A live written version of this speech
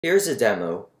Here's a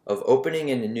demo of opening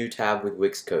in a new tab with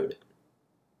Wix code.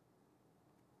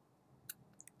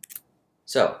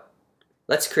 So,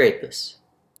 let's create this.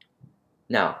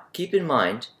 Now, keep in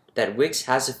mind that Wix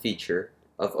has a feature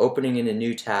of opening in a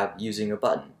new tab using a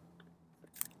button.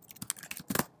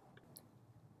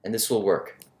 And this will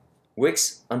work.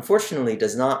 Wix, unfortunately,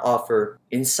 does not offer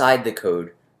inside the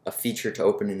code a feature to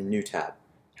open in a new tab.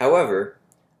 However,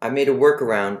 I made a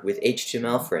workaround with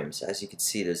HTML frames. As you can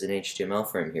see, there's an HTML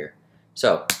frame here.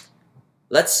 So,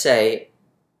 let's say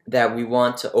that we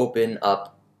want to open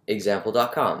up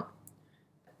example.com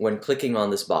when clicking on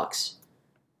this box.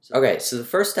 Okay, so the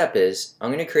first step is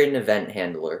I'm going to create an event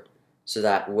handler so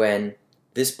that when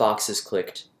this box is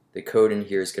clicked, the code in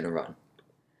here is going to run.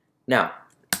 Now,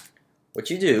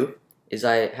 what you do is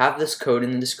I have this code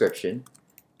in the description,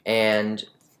 and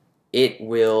it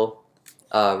will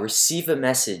receive a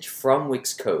message from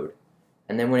Wix code,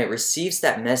 and then when it receives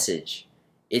that message,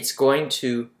 it's going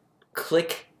to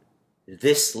click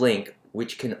this link,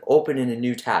 which can open in a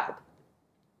new tab.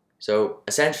 So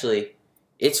essentially,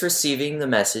 it's receiving the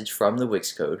message from the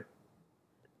Wix code,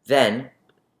 then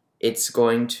it's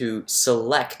going to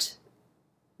select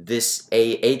this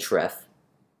ahref,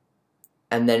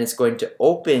 and then it's going to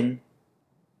open,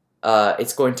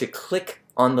 it's going to click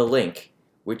on the link,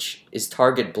 which is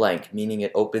target blank, meaning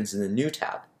it opens in the new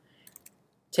tab.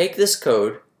 Take this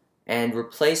code and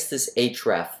replace this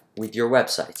href with your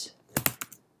website.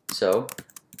 So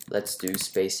let's do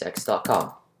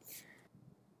spacex.com.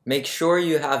 Make sure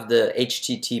you have the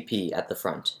HTTP at the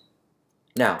front.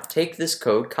 Now take this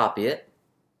code, copy it,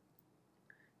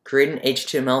 create an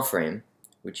HTML frame,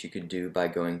 which you could do by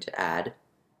going to Add,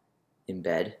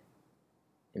 Embed,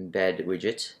 Embed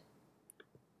Widget,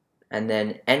 and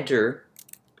then enter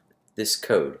this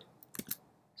code.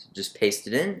 So just paste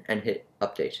it in and hit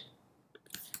Update.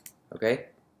 Okay,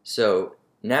 so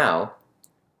now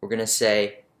we're going to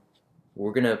say,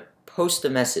 we're going to post a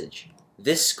message.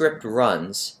 This script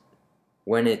runs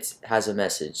when it has a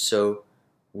message. So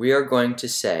we are going to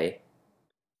say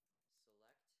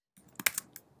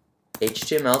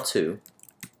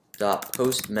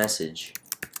HTML2.postMessage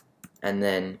and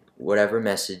then whatever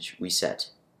message we set.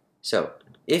 So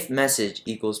if message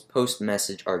equals post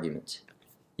message argument,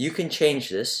 you can change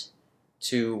this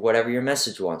to whatever your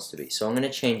message wants to be. So I'm going to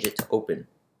change it to open.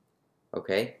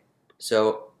 Okay,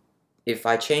 so if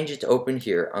I change it to open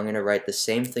here, I'm going to write the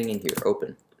same thing in here,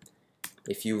 open.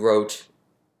 If you wrote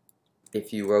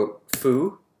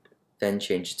foo, then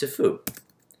change it to foo.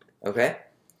 Okay,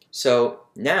 so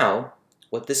now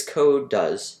what this code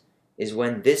does is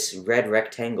when this red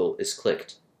rectangle is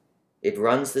clicked, it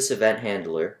runs this event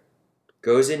handler,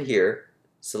 goes in here,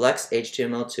 selects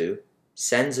HTML2,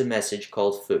 sends a message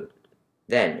called foo.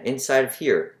 Then inside of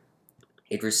here,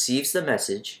 it receives the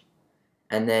message,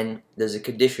 and then there's a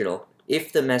conditional.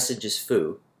 If the message is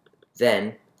foo,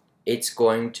 then it's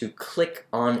going to click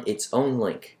on its own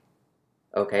link,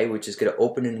 okay, which is going to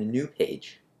open in a new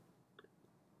page.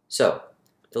 So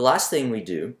the last thing we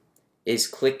do is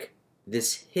click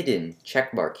this hidden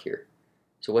check mark here.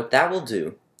 So what that will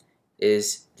do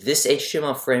is this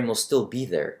HTML frame will still be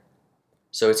there.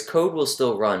 So its code will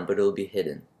still run, but it will be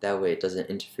hidden. That way it doesn't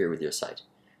interfere with your site.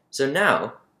 So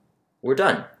now we're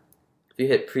done. If you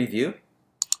hit preview,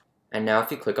 and now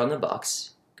if you click on the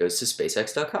box, it goes to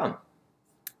spacex.com.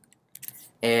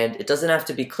 And it doesn't have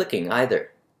to be clicking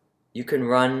either. You can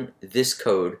run this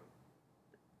code.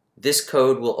 This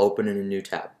code will open in a new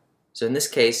tab. So in this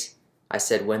case, I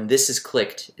said when this is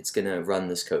clicked, it's going to run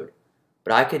this code.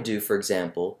 But I could do, for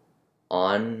example,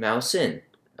 on mouse in.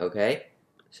 Okay?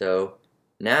 So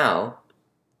now,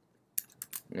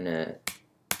 I'm going to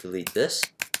delete this.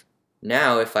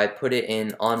 Now if I put it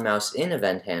in on mouse in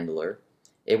event handler,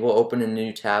 it will open a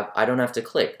new tab. I don't have to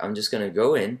click. I'm just going to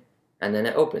go in, and then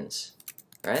it opens.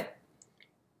 Right?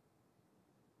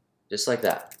 Just like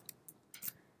that.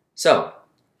 So,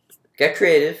 get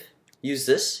creative, use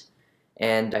this,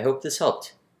 and I hope this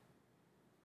helped.